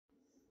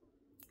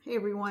Hey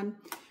everyone.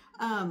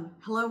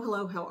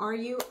 Hello, how are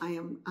you? I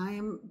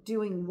am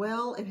doing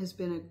well. It has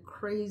been a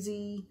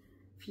crazy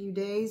few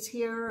days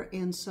here,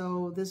 and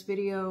so this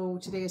video,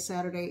 today is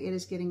Saturday, it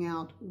is getting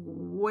out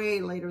way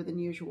later than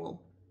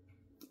usual.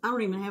 I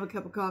don't even have a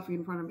cup of coffee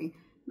in front of me.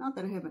 Not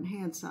that I haven't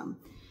had some.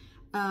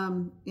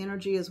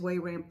 Energy is way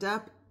ramped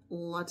up.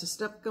 Lots of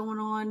stuff going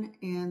on,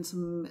 and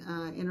some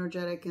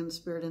energetic and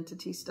spirit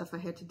entity stuff I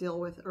had to deal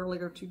with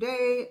earlier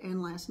today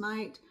and last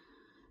night.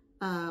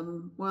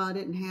 Well, I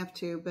didn't have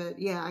to, but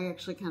yeah, I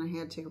actually kind of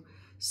had to.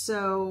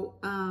 So,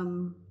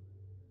 I'm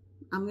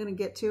going to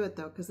get to it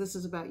though, because this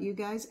is about you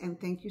guys, and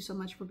thank you so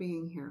much for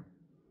being here.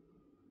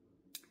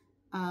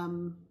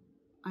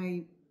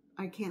 I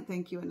can't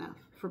thank you enough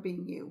for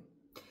being you.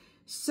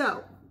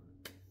 So,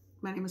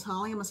 my name is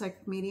Holly. I'm a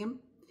psychic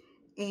medium,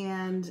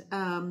 and,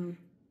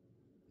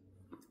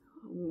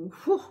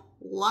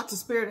 lots of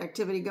spirit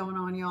activity going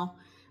on, y'all.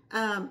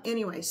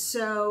 Anyway,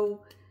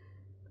 so,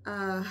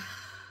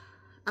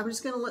 I'm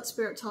just going to let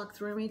spirit talk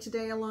through me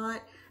today a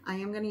lot. I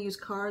am going to use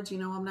cards. You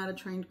know, I'm not a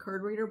trained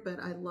card reader, but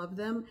I love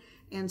them.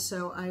 And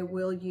so I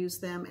will use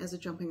them as a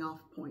jumping off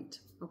point.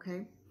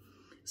 Okay.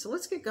 So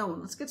let's get going.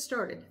 Let's get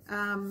started.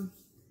 Okay.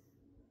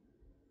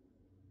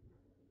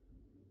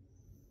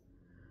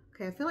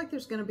 I feel like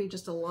there's going to be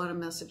just a lot of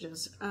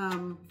messages,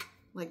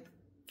 like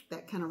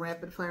that kind of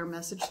rapid fire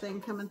message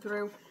thing coming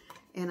through.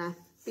 And I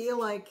feel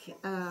like,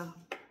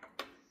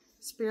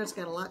 spirit's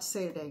got a lot to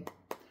say today.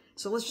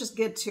 So let's just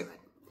get to it.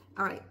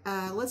 All right,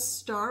 let's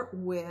start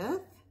with,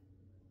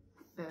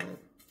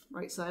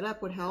 right side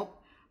up would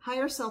help.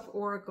 Higher Self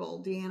Oracle,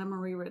 Deanna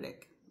Marie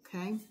Riddick,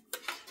 okay?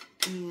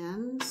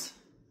 And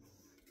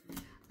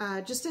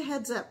just a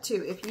heads up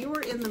too, if you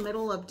are in the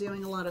middle of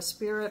doing a lot of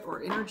spirit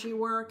or energy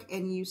work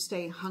and you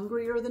stay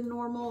hungrier than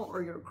normal,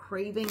 or you're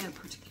craving a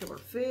particular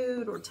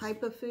food or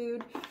type of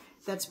food,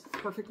 that's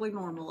perfectly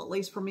normal. At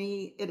least for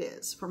me, it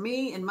is. For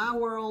me, in my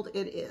world,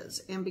 it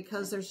is. And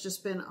because there's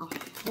just been a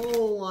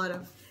whole lot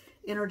of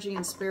energy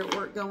and spirit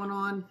work going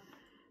on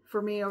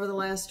for me over the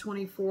last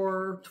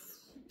 24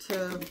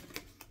 to,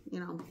 you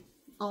know,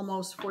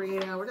 almost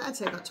 48 hours. I'd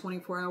say about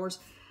 24 hours.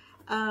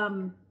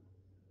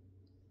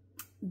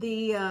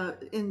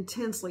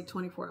 Intensely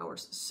 24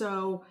 hours.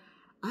 So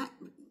I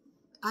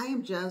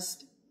have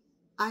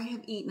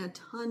eaten a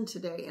ton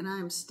today, and I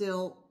am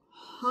still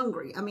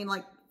hungry. I mean,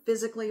 like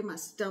physically my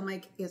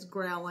stomach is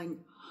growling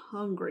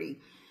hungry.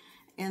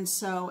 And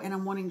so, and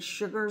I'm wanting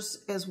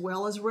sugars as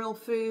well as real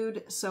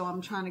food. So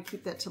I'm trying to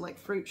keep that to like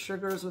fruit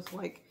sugars with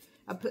like,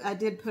 I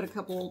did put a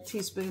couple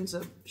teaspoons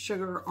of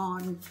sugar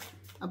on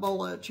a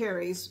bowl of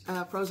cherries,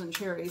 frozen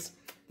cherries.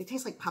 They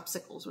taste like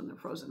popsicles when they're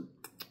frozen.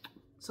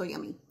 So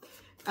yummy.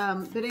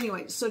 But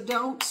anyway, so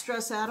don't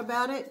stress out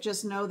about it.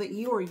 Just know that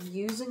you are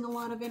using a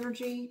lot of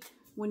energy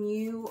when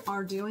you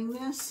are doing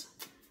this.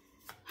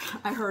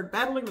 I heard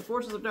battling the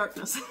forces of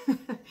darkness.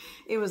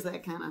 It was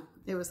that kind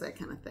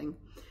of thing.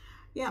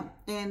 Yeah,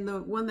 and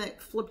the one that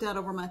flipped out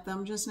over my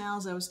thumb just now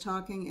as I was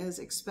talking is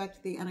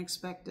expect the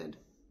unexpected.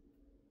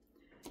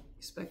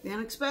 Expect the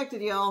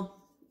unexpected, y'all.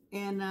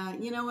 And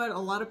you know what? A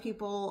lot of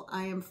people,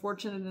 I am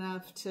fortunate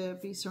enough to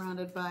be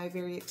surrounded by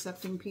very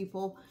accepting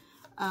people.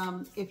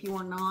 If you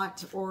are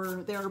not,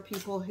 or there are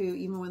people who,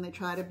 even when they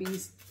try to be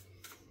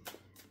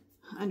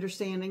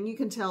understanding, you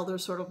can tell they're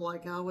sort of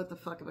like, oh, what the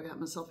fuck have I got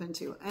myself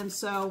into? And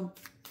so,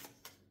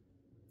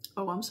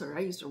 oh, I'm sorry,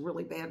 I used a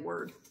really bad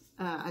word.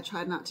 I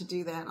tried not to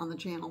do that on the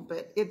channel,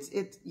 but it's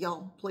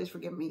y'all, please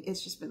forgive me.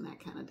 It's just been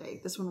that kind of day.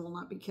 This one will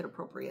not be kid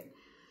appropriate.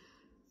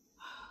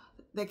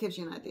 That gives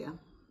you an idea.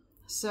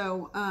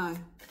 So,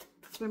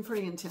 it's been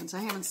pretty intense. I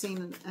haven't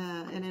seen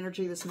an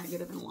energy this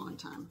negative in a long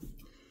time.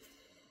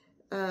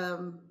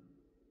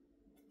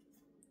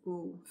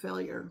 Ooh,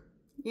 failure.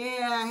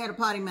 Yeah, I had a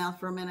potty mouth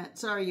for a minute.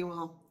 Sorry, you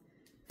all.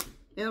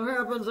 It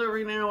happens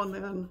every now and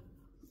then.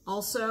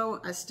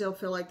 Also, I still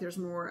feel like there's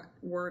more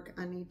work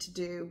I need to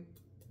do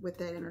with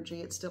that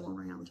energy. It's still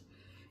around.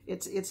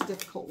 It's a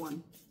difficult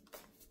one.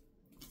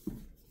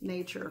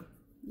 Nature.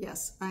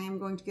 Yes, I am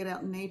going to get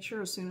out in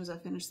nature as soon as I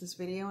finish this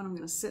video, and I'm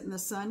going to sit in the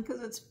sun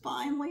because it's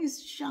finally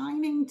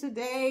shining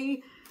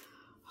today.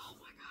 Oh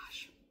my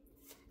gosh.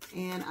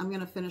 And I'm going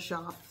to finish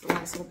off the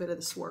last little bit of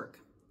this work.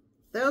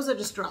 Those I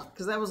just dropped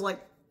because that was like,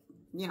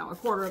 you know, a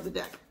quarter of the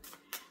deck.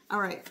 All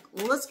right,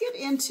 well, let's get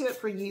into it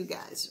for you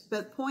guys.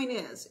 But the point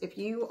is, if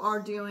you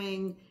are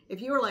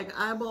like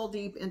eyeball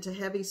deep into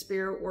heavy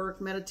spirit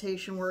work,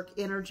 meditation work,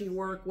 energy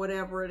work,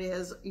 whatever it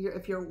is,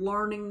 if you're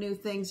learning new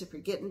things, if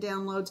you're getting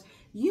downloads,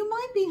 you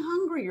might be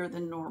hungrier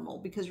than normal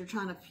because you're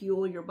trying to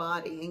fuel your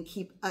body and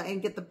keep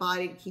and get the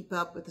body to keep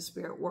up with the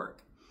spirit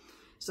work.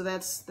 So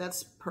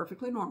that's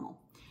perfectly normal.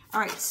 All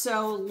right,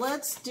 so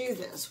let's do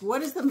this.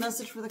 What is the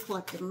message for the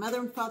collective? Mother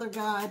and Father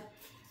God,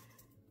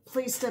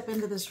 please step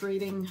into this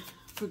reading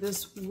for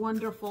this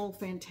wonderful,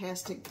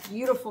 fantastic,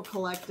 beautiful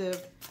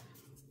collective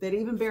that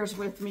even bears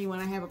with me when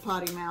I have a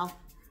potty mouth.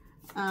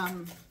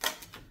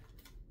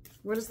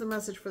 What is the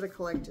message for the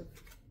collective?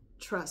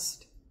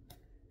 Trust.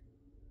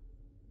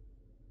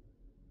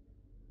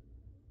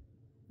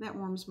 That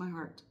warms my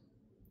heart.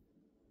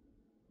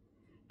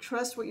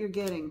 Trust what you're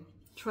getting.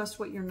 Trust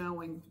what you're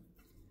knowing.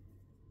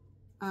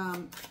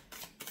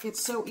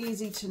 It's so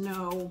easy to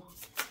know,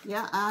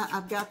 yeah,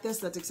 I've got this.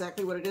 That's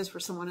exactly what it is for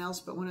someone else.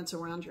 But when it's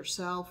around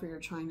yourself or you're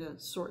trying to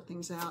sort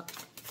things out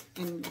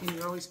and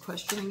you're always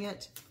questioning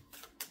it,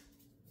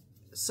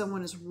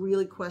 someone is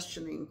really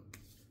questioning.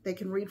 They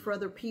can read for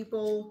other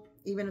people,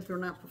 even if they're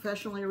not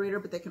professionally a reader,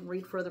 but they can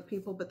read for other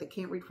people, but they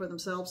can't read for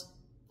themselves.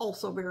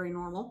 Also very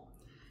normal.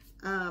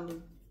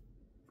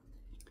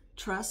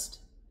 Trust,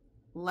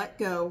 let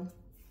go,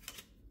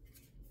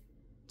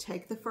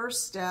 take the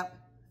first step.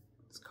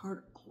 This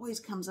card always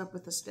comes up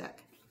with a stick.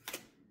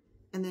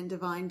 And then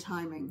divine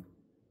timing.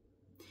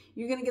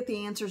 You're going to get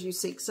the answers you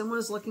seek. Someone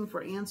is looking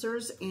for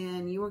answers,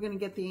 and you are going to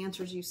get the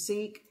answers you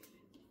seek,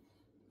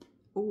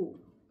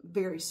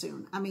 very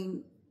soon. I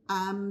mean,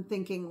 I'm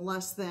thinking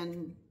less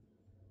than,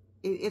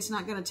 it's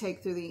not going to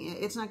take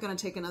it's not going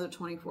to take another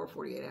 24,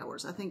 48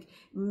 hours. I think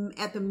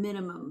at the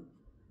minimum,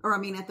 or I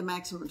mean at the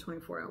maximum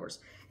 24 hours.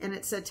 And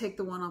it said take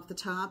the one off the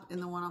top,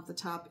 and the one off the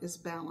top is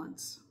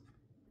balance.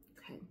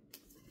 Okay.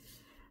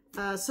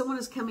 Someone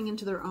is coming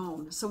into their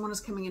own. Someone is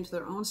coming into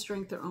their own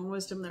strength, their own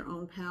wisdom, their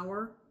own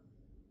power.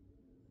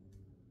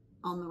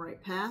 On the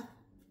right path.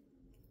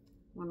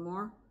 One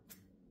more.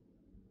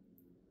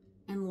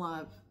 And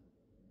love.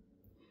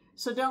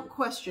 So don't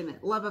question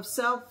it. Love of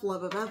self,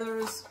 love of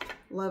others,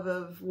 love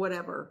of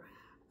whatever.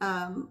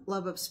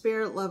 Love of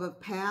spirit, love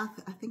of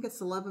path. I think it's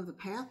the love of the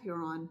path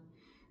you're on.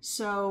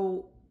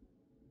 So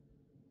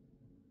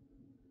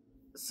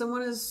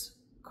someone is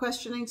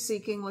questioning,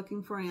 seeking,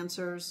 looking for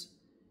answers.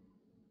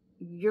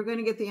 You're going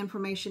to get the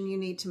information you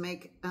need to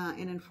make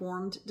an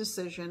informed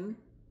decision,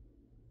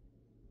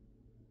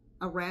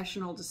 a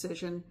rational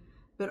decision,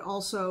 but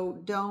also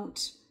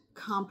don't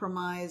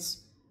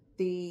compromise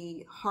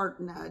the heart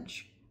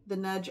nudge, the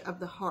nudge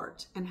of the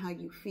heart and how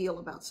you feel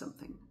about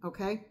something,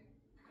 okay?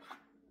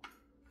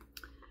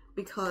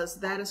 Because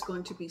that is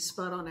going to be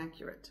spot on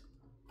accurate.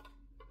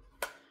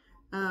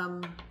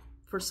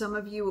 For some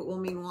of you, it will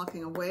mean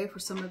walking away. For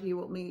some of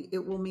you, it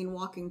will mean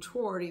walking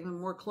toward even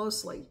more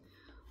closely.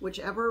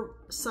 Whichever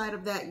side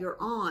of that you're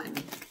on,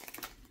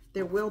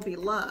 there will be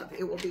love.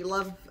 It will be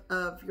love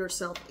of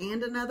yourself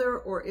and another,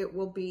 or it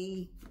will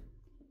be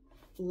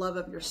love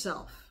of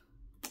yourself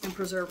and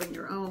preserving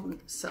your own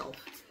self.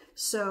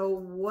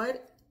 So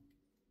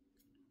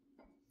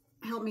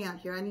help me out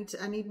here.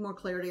 I need more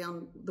clarity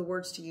on the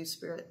words to use,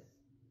 Spirit,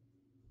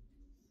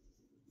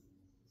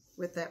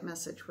 with that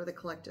message for the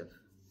collective.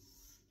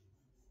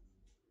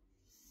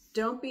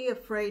 Don't be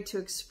afraid to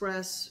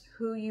express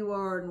who you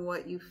are and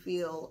what you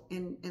feel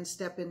and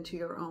step into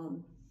your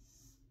own.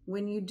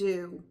 When you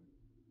do,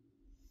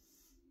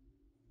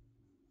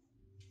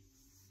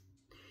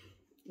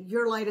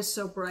 your light is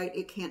so bright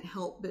it can't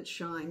help but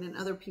shine, and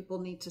other people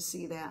need to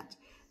see that.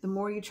 The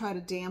more you try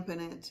to dampen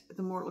it,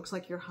 the more it looks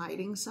like you're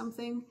hiding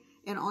something,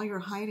 and all you're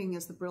hiding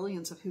is the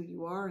brilliance of who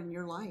you are and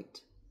your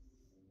light.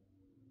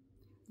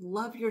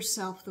 Love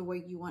yourself the way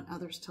you want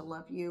others to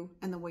love you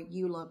and the way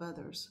you love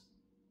others.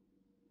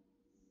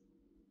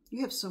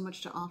 You have so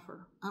much to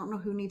offer. I don't know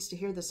who needs to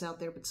hear this out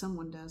there, but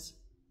someone does.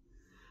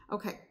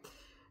 Okay.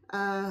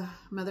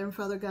 Mother and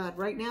Father God.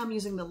 Right now I'm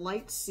using the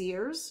Light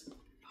Seers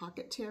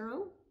Pocket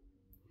Tarot.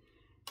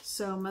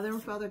 So Mother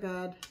and Father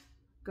God,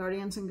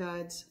 guardians and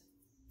guides,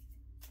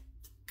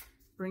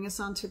 bring us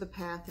onto the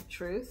path of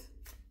truth.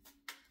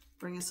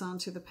 Bring us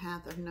onto the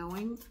path of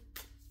knowing.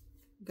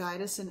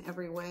 Guide us in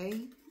every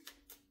way.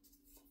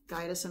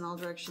 Guide us in all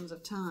directions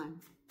of time.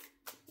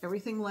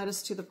 Everything led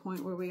us to the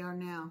point where we are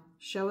now.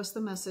 Show us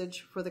the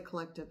message for the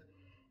collective.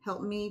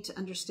 Help me to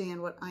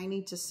understand what I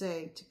need to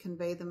say to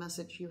convey the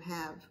message you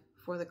have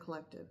for the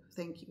collective.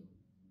 Thank you.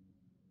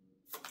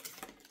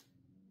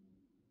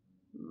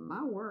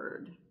 My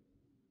word.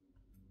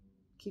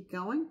 Keep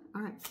going.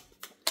 All right.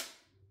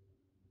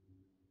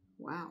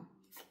 Wow.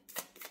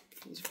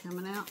 These are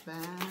coming out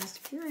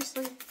fast,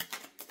 furiously.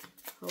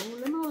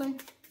 Holy moly.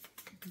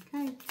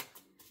 Okay.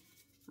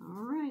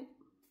 All right.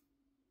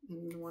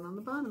 And the one on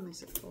the bottom, they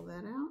said pull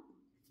that out.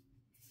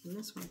 And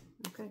this one.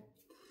 Okay.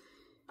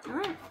 All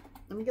right.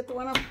 Let me get the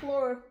one on the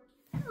floor.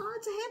 Oh,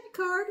 it's a happy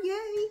card.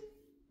 Yay.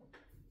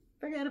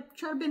 If I got to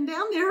try to bend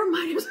down there, it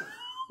might as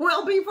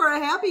well be for a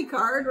happy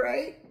card,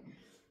 right?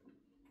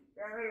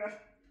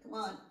 Come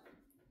on.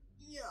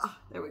 Yeah.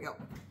 There we go.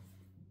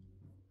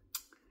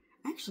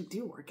 I actually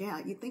do work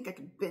out. You'd think I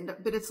could bend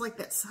up, but it's like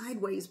that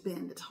sideways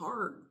bend. It's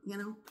hard,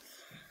 you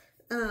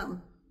know?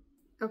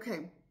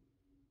 Okay.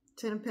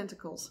 10 of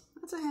Pentacles.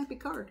 That's a happy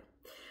card.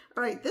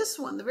 All right, this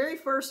one, the very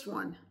first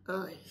one.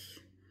 And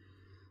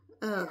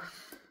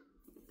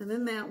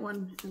then that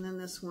one, and then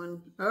this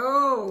one.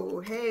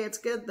 Oh, hey, it's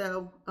good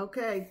though.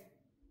 Okay.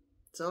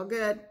 It's all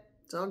good.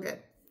 It's all good.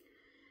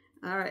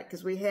 All right,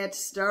 because we had to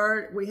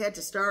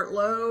start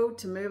low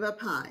to move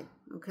up high.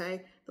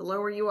 Okay? The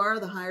lower you are,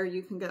 the higher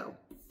you can go.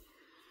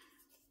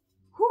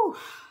 Whew.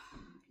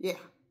 Yeah.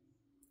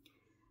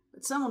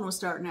 But someone was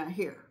starting out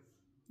here.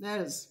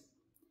 That is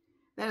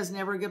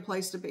never a good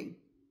place to be.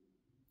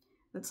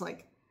 That's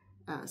like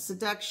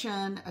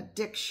seduction,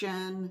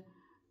 addiction,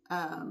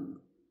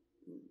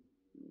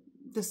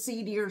 the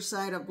seedier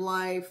side of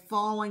life,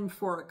 falling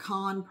for a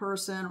con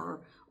person,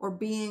 or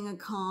being a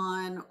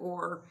con,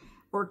 or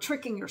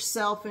tricking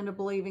yourself into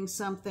believing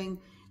something.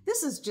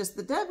 This is just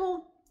the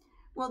devil.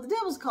 Well, the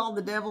devil's called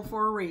the devil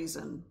for a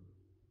reason.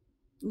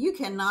 You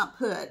cannot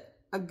put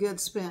a good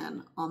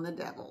spin on the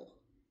devil.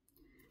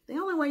 The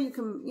only way you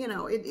can,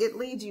 it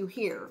leads you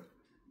here.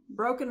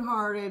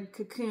 Brokenhearted,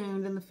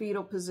 cocooned in the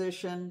fetal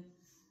position.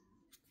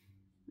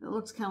 It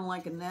looks kind of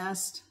like a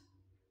nest,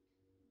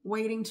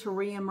 waiting to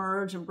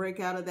reemerge and break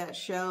out of that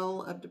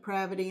shell of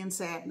depravity and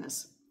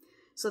sadness.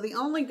 So the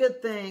only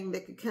good thing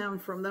that could come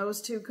from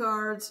those two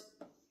cards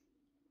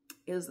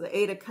is the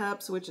Eight of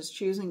Cups, which is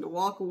choosing to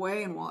walk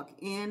away and walk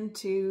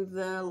into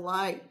the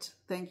light.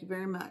 Thank you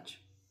very much.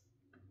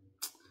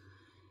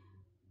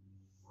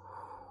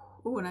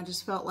 Ooh, and I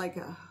just felt like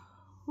a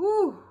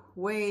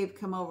wave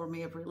come over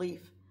me of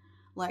relief.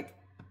 Like,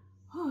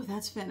 oh,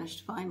 that's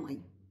finished,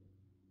 finally.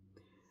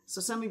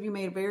 So some of you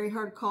made a very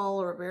hard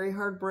call, or a very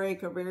hard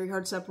break, or a very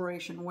hard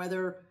separation,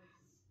 whether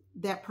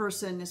that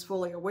person is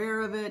fully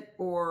aware of it,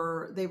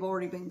 or they've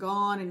already been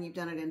gone and you've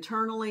done it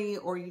internally,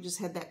 or you just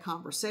had that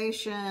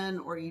conversation,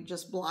 or you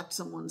just blocked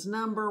someone's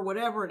number,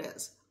 whatever it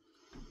is.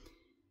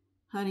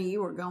 Honey,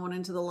 you are going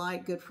into the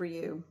light. Good for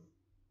you.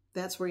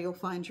 That's where you'll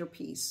find your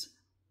peace.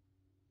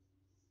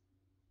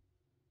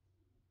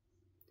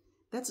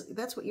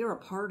 That's what you're a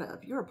part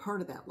of. You're a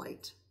part of that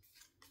light.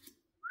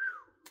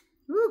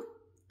 Woo,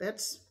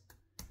 that's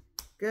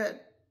good.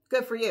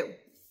 Good for you.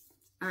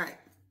 All right.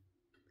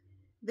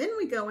 Then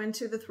we go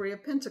into the Three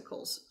of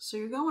Pentacles. So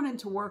you're going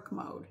into work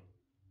mode.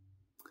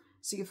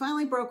 So you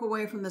finally broke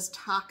away from this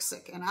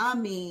toxic, and I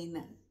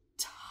mean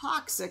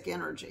toxic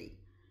energy.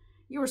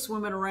 You were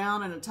swimming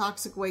around in a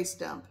toxic waste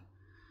dump.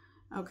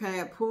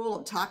 Okay, a pool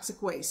of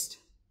toxic waste.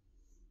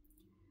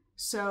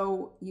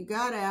 So you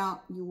got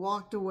out, you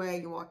walked away,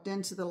 you walked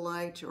into the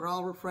light, you're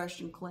all refreshed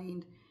and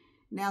cleaned.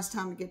 Now it's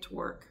time to get to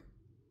work.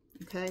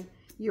 Okay?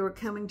 You are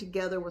coming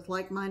together with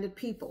like-minded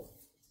people.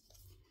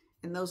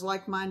 And those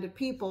like-minded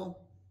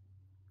people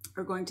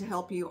are going to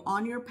help you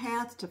on your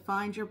path, to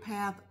find your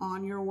path,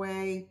 on your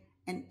way,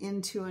 and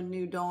into a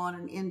new dawn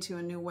and into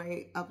a new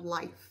way of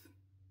life.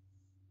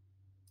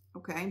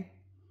 Okay?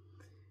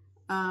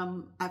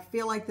 I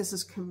feel like this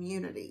is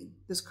community.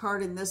 This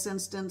card in this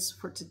instance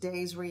for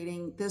today's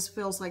reading, this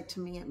feels like,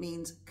 to me, it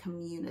means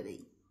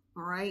community.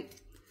 All right?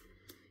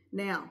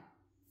 Now,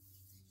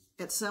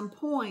 at some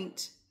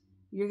point,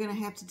 you're going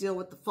to have to deal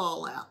with the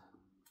fallout.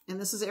 And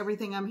this is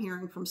everything I'm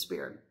hearing from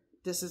Spirit.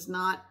 This is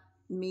not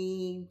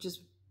me just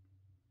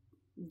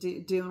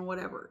doing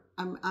whatever.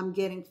 I'm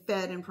getting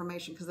fed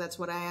information because that's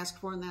what I asked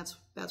for, and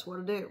that's what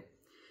I do.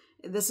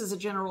 This is a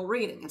general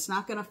reading. It's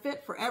not going to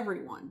fit for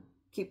everyone.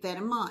 Keep that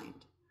in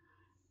mind.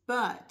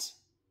 But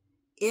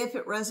if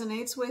it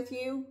resonates with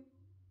you,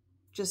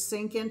 just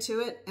sink into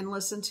it and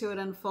listen to it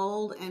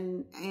unfold.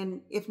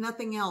 And if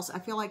nothing else, I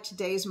feel like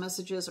today's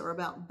messages are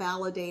about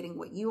validating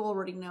what you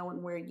already know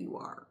and where you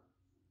are.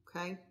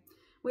 Okay?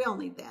 We all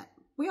need that.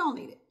 We all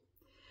need it.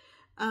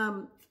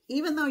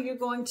 Even though you're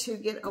going to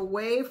get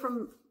away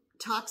from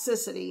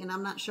toxicity, and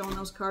I'm not showing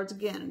those cards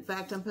again. In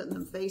fact, I'm putting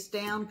them face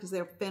down because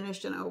they're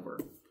finished and over.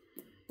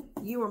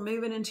 You are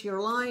moving into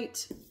your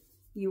light.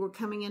 You are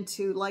coming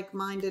into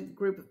like-minded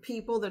group of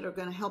people that are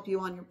going to help you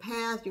on your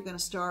path. You're going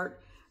to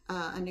start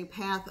a new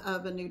path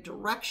of a new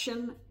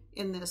direction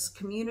in this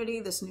community,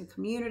 this new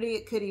community.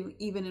 It could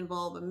even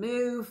involve a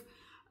move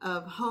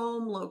of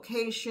home,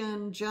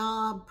 location,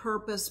 job,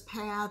 purpose,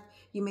 path.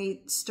 You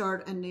may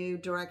start a new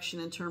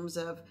direction in terms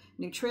of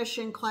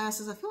nutrition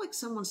classes. I feel like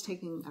someone's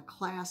taking a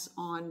class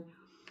on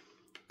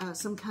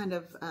some kind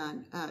of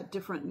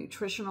different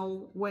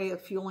nutritional way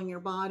of fueling your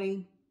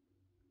body.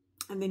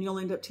 And then you'll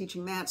end up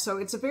teaching that. So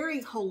it's a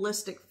very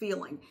holistic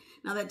feeling.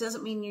 Now, that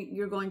doesn't mean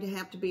you're going to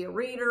have to be a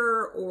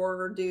reader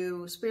or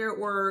do spirit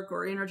work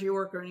or energy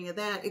work or any of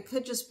that. It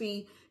could just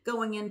be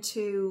going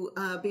into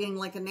being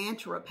like a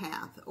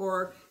naturopath,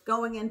 or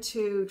going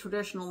into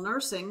traditional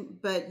nursing,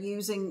 but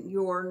using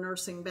your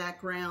nursing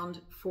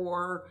background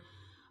for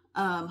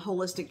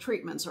holistic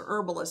treatments or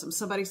herbalism.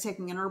 Somebody's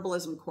taking an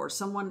herbalism course.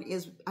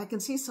 I can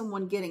see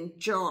someone getting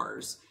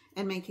jars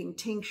and making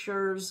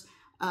tinctures,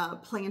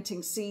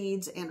 planting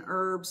seeds and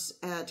herbs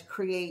to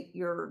create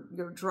your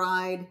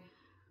dried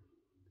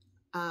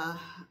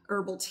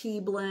herbal tea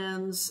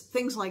blends,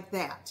 things like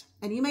that.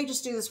 And you may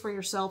just do this for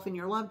yourself and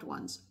your loved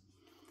ones.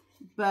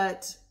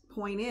 But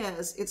point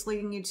is, it's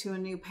leading you to a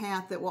new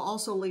path that will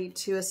also lead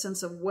to a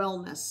sense of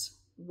wellness.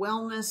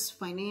 Wellness,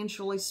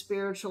 financially,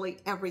 spiritually,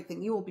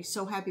 everything. You will be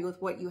so happy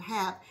with what you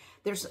have.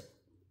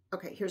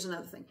 Okay, here's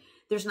another thing.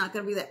 There's not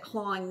going to be that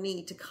clawing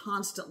need to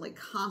constantly,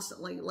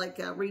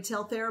 like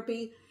retail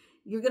therapy.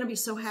 You're going to be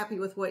so happy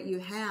with what you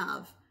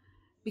have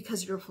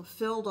because you're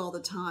fulfilled all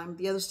the time.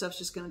 The other stuff's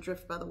just going to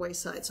drift by the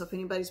wayside. So if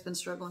anybody's been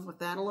struggling with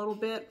that a little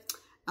bit,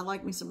 I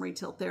like me some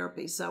retail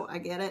therapy, so I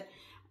get it.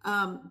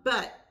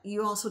 But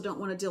you also don't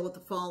want to deal with the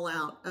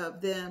fallout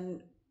of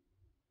then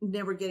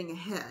never getting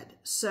ahead.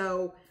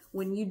 So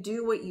when you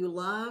do what you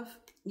love,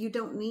 you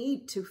don't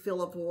need to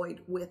fill a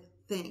void with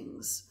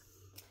things.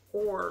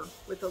 or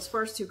with those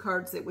first two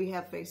cards that we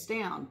have face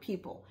down,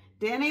 people.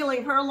 Denny,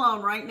 leave her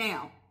alone right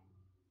now.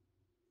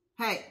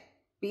 Hey,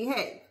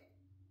 behave.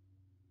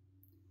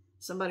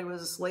 Somebody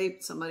was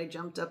asleep. Somebody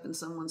jumped up in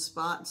someone's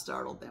spot and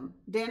startled them.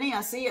 Denny,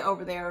 I see you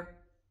over there.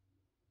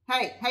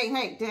 Hey, hey,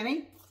 hey,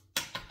 Denny.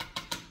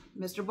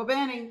 Mr.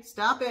 Bobeni,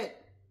 stop it.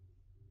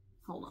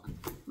 Hold on.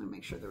 Let me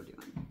make sure they're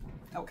doing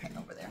okay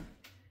over there.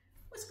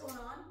 What's going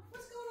on?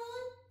 What's going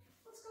on?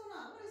 What's going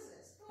on? What is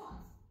this? Go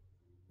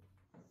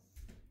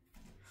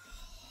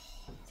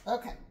on.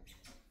 Okay.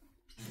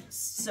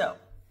 So,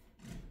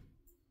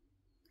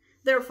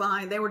 they're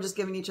fine. They were just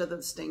giving each other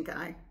the stink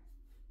eye.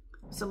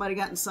 Somebody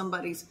got in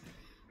somebody's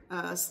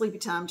sleepy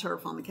time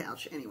turf on the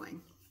couch. Anyway.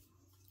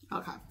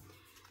 Okay.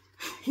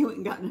 He went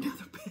and got in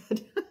another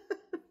bed.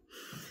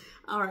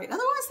 All right.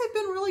 Otherwise, they've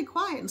been really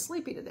quiet and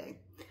sleepy today.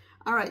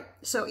 All right.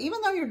 So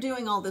even though you're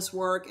doing all this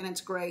work and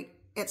it's great,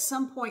 at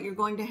some point you're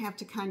going to have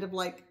to kind of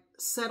like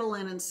settle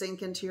in and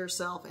sink into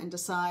yourself and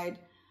decide,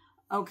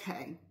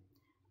 okay,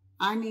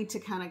 I need to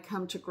kind of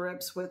come to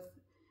grips with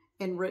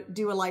and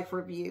do a life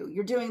review.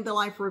 You're doing the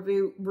life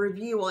review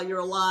while you're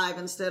alive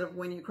instead of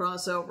when you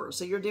cross over.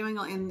 So you're doing,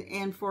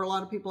 and for a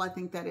lot of people, I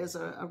think that is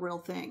a real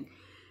thing.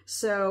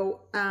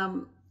 So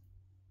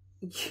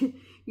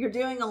you're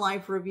doing a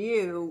life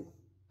review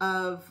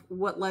of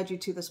what led you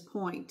to this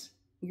point.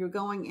 You're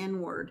going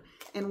inward.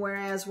 And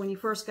whereas when you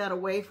first got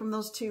away from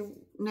those two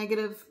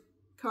negative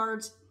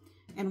cards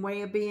and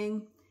way of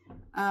being,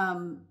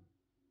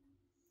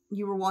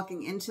 you were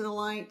walking into the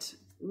light.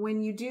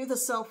 When you do the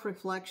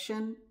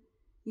self-reflection,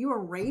 you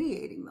are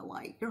radiating the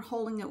light. You're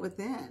holding it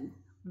within.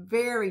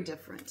 Very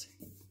different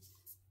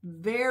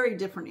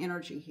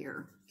energy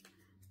here,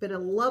 but a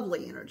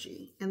lovely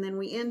energy. And then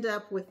we end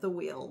up with the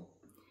wheel,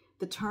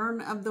 the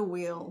turn of the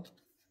wheel.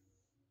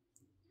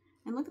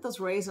 And look at those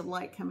rays of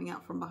light coming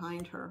out from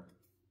behind her.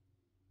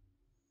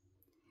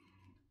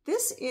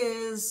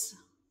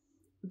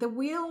 The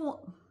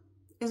wheel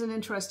is an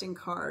interesting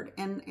card,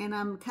 and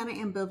I'm kind of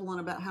ambivalent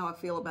about how I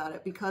feel about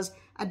it because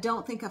I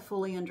don't think I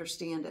fully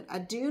understand it. I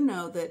do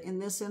know that in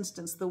this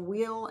instance, the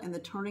wheel and the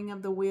turning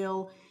of the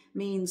wheel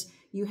means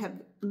you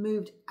have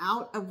moved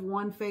out of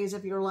one phase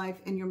of your life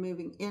and you're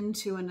moving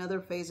into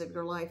another phase of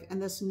your life.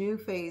 And this new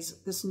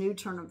phase, this new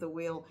turn of the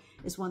wheel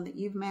is one that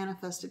you've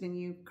manifested and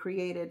you've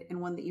created, and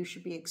one that you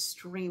should be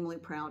extremely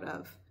proud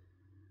of.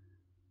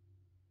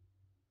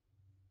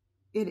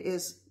 It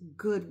is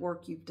good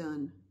work you've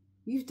done.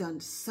 You've done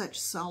such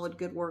solid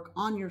good work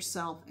on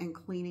yourself and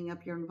cleaning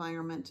up your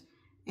environment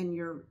and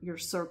your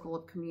circle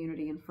of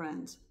community and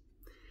friends.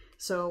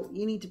 So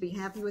you need to be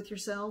happy with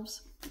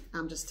yourselves.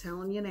 I'm just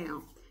telling you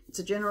now. It's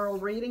a general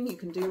reading. You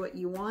can do what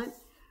you want.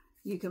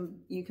 You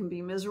can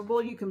be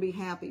miserable. You can be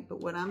happy. But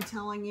what I'm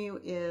telling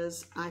you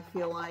is I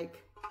feel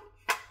like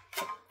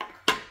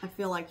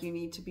you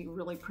need to be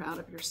really proud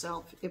of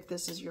yourself if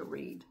this is your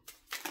read.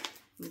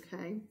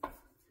 Okay?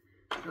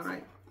 All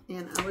right.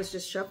 And I was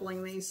just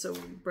shuffling these so we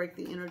break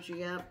the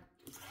energy up.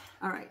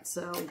 All right.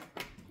 So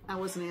I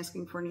wasn't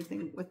asking for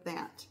anything with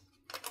that.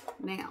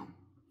 Now,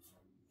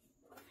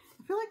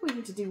 I feel like we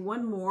need to do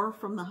one more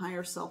from the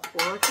Higher Self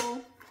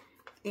Oracle.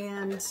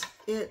 And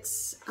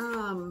it's,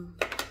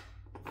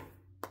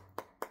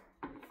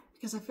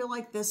 because I feel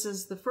like this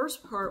is, the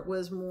first part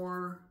was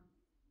more,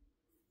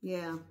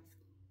 yeah,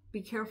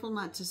 be careful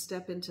not to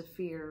step into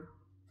fear.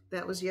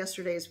 That was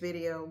yesterday's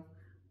video.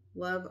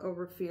 Love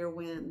over fear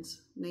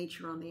wins.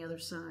 Nature on the other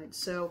side.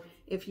 So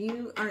if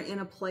you are in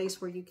a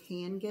place where you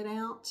can get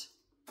out,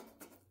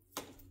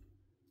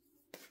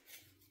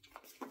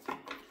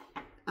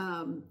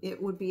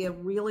 it would be a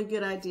really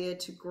good idea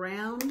to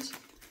ground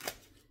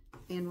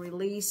and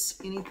release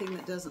anything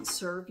that doesn't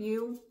serve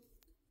you.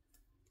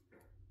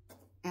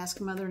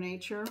 Ask Mother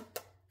Nature,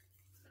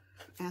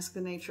 ask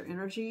the nature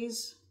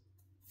energies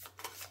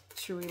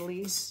to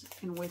release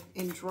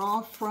and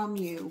draw from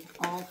you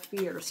all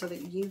fear so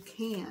that you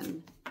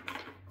can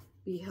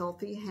be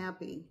healthy,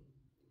 happy.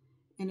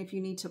 And if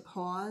you need to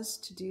pause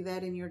to do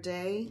that in your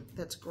day,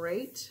 that's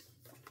great.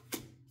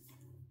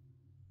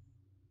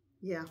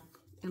 Yeah,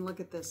 and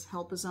look at this.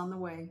 Help is on the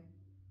way.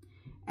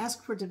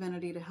 Ask for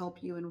divinity to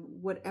help you in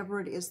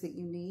whatever it is that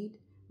you need.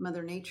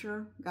 Mother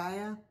Nature,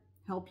 Gaia,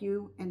 help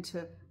you, and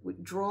to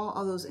draw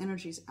all those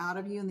energies out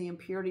of you and the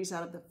impurities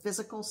out of the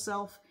physical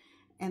self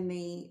and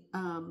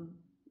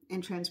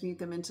and transmute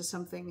them into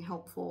something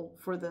helpful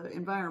for the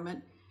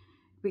environment,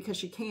 because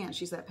she can.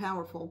 She's that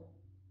powerful.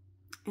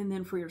 And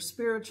then for your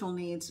spiritual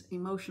needs,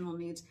 emotional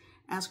needs,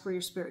 ask for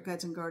your spirit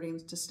guides and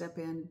guardians to step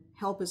in.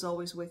 Help is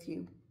always with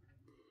you.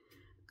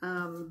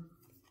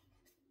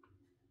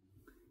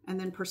 And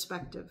then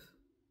perspective.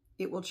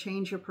 It will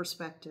change your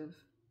perspective.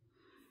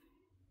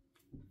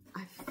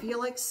 I feel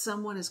like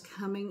someone is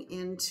coming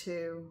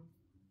into,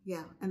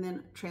 yeah, and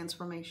then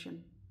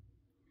transformation.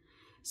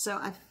 So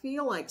I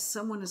feel like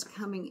someone is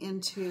coming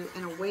into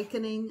an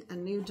awakening, a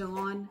new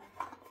dawn,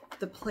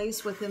 the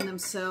place within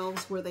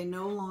themselves where they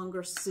no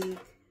longer seek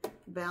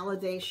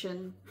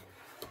validation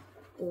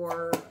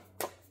or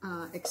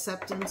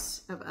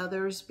acceptance of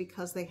others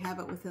because they have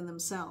it within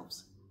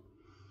themselves.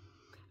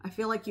 I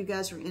feel like you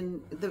guys are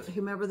in,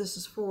 whomever this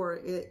is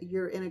for,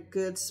 you're in a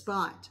good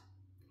spot.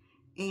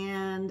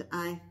 And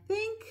I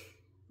think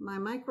my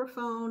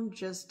microphone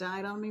just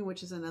died on me,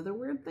 which is another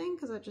weird thing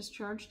because I just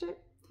charged it.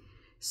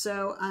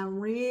 So I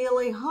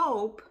really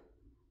hope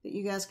that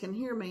you guys can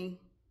hear me.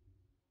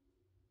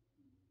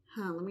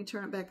 Let me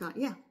turn it back on.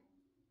 Yeah.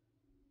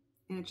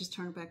 And it just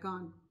turned it back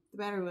on. The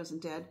battery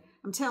wasn't dead.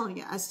 I'm telling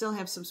you, I still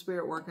have some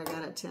spirit work I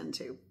got to attend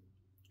to.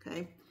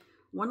 Okay.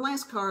 One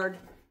last card,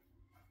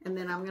 and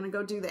then I'm going to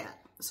go do that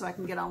so I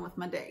can get on with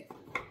my day.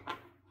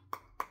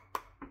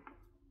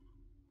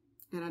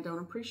 And I don't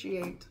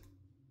appreciate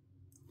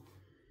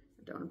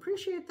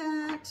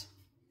that.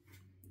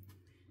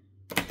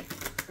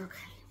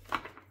 Okay.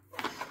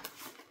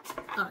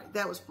 All right,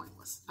 that was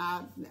pointless.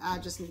 I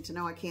just need to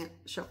know I can't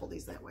shuffle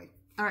these that way.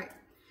 All right,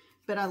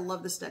 but I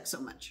love this deck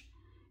so much.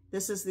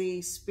 This is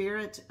the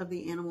Spirit of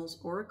the Animals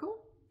Oracle.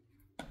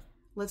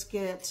 Let's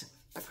get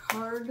a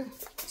card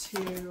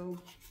to,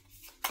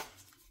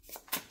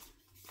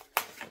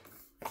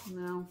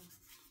 no.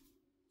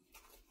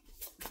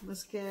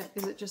 Let's get,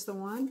 is it just the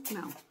one?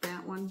 No,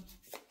 that one.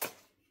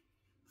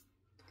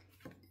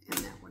 And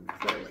that one,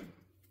 clearly.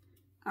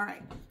 All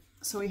right,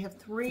 so we have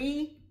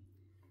 3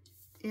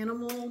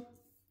 animal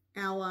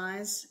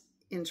allies.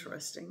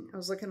 Interesting. I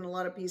was looking at a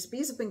lot of bees.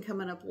 Bees have been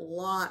coming up a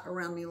lot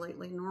around me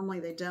lately. Normally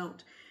they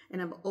don't. And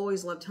I've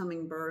always loved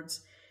hummingbirds.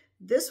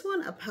 This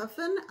one, a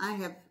puffin, I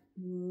have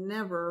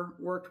never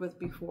worked with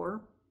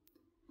before.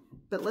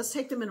 But let's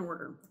take them in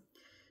order.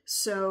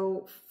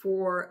 So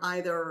for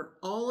either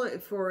all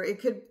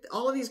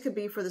of these could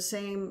be for the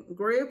same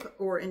group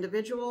or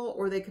individual,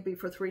 or they could be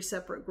for 3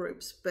 separate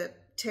groups. But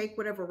take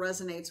whatever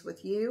resonates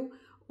with you,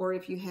 or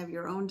if you have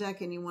your own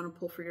deck and you want to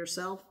pull for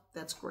yourself,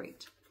 that's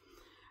great.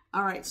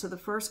 All right, so the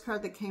first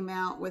card that came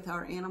out with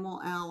our animal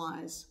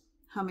allies,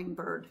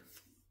 hummingbird,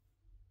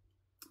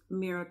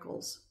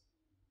 miracles.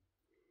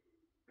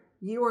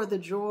 You are the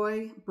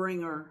joy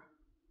bringer.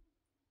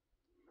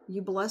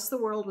 You bless the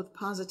world with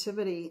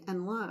positivity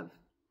and love.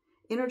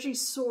 Energy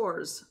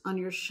soars on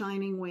your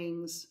shining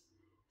wings.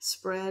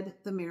 Spread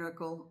the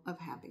miracle of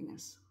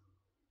happiness.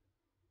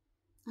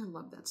 I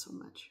love that so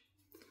much.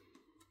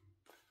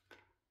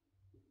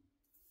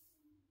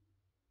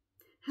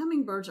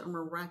 Hummingbirds are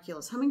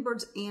miraculous.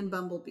 Hummingbirds and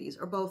bumblebees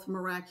are both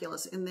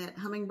miraculous in that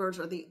hummingbirds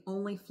are the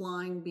only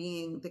flying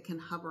being that can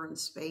hover in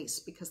space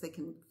because they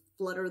can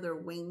flutter their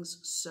wings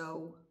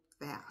so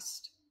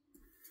fast.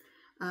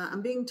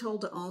 I'm being told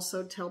to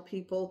also tell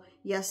people,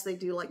 yes, they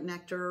do like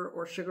nectar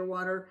or sugar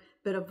water,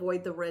 but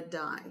avoid the red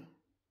dye.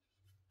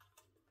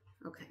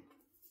 Okay.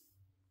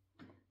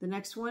 The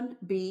next one,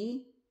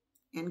 bee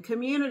and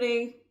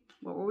community.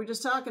 What were we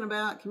just talking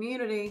about?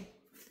 Community.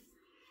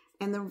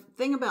 And the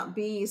thing about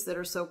bees that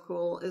are so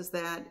cool is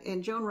that,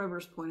 and Joan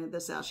Rivers pointed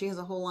this out, she has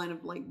a whole line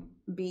of like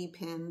bee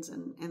pins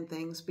and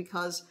things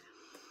because,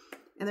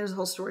 and there's a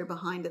whole story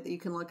behind it that you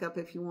can look up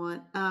if you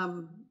want.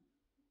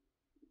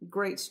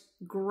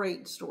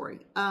 Great story.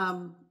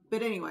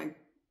 But anyway,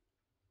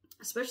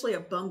 especially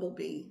a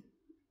bumblebee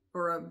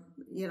or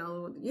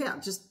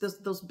just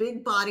those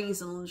big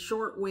bodies and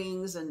short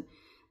wings. And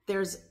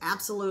there's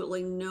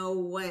absolutely no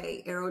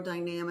way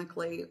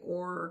aerodynamically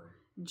or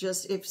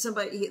just if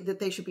somebody that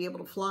they should be able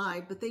to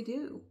fly, but they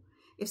do.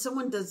 If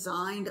someone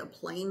designed a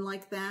plane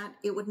like that,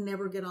 it would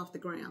never get off the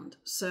ground.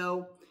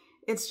 So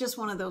it's just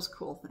one of those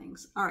cool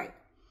things. All right.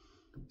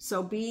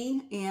 So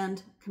bee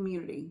and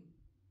community.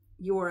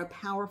 You're a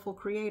powerful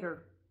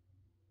creator.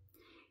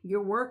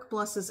 Your work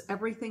blesses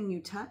everything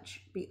you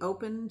touch. Be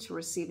open to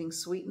receiving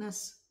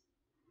sweetness.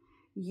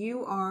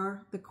 You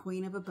are the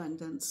queen of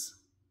abundance.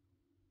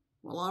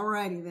 Well,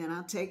 alrighty then,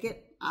 I'll take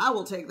it. I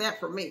will take that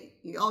for me.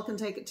 You all can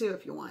take it too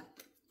if you want.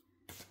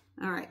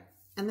 All right,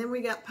 and then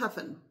we got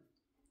puffin,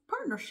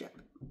 partnership.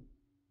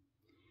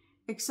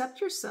 Accept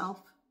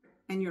yourself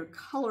and your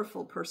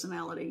colorful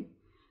personality.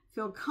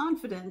 Feel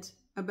confident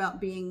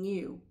about being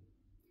you.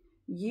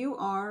 You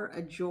are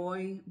a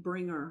joy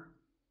bringer.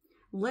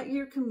 Let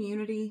your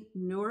community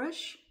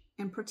nourish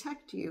and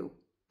protect you.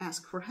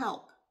 Ask for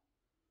help.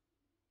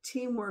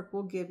 Teamwork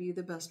will give you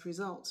the best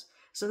results.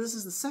 So this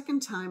is the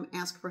second time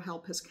ask for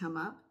help has come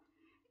up.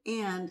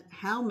 And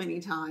how many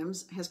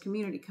times has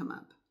community come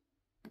up?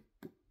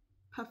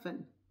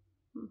 Puffin.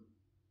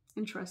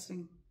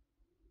 Interesting.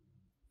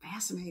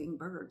 Fascinating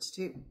birds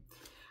too.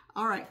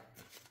 All right.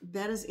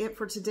 That is it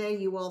for today,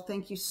 you all.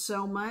 Thank you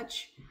so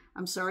much.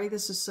 I'm sorry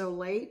this is so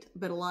late,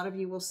 but a lot of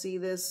you will see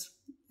this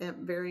at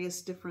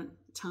various different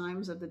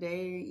times of the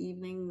day,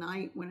 evening,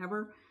 night,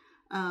 whenever.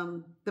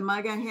 The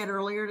mug I had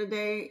earlier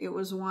today, it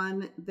was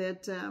one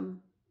that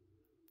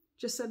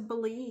just said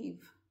believe.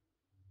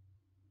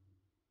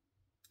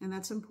 And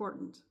that's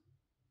important.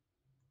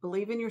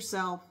 Believe in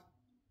yourself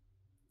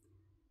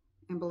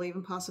and believe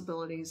in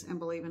possibilities and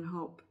believe in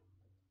hope.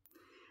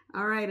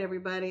 All right,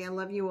 everybody. I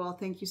love you all.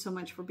 Thank you so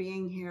much for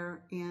being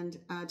here. And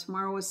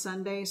tomorrow is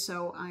Sunday,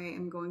 so I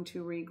am going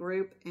to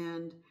regroup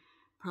and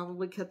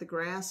probably cut the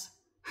grass.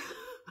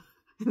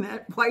 And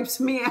that wipes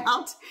me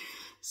out.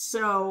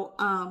 So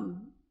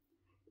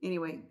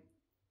anyway,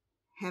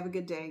 Have a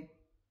good day.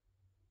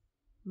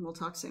 And we'll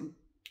talk soon.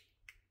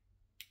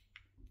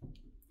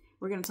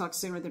 We're going to talk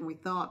sooner than we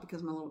thought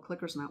because my little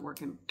clicker's not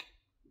working.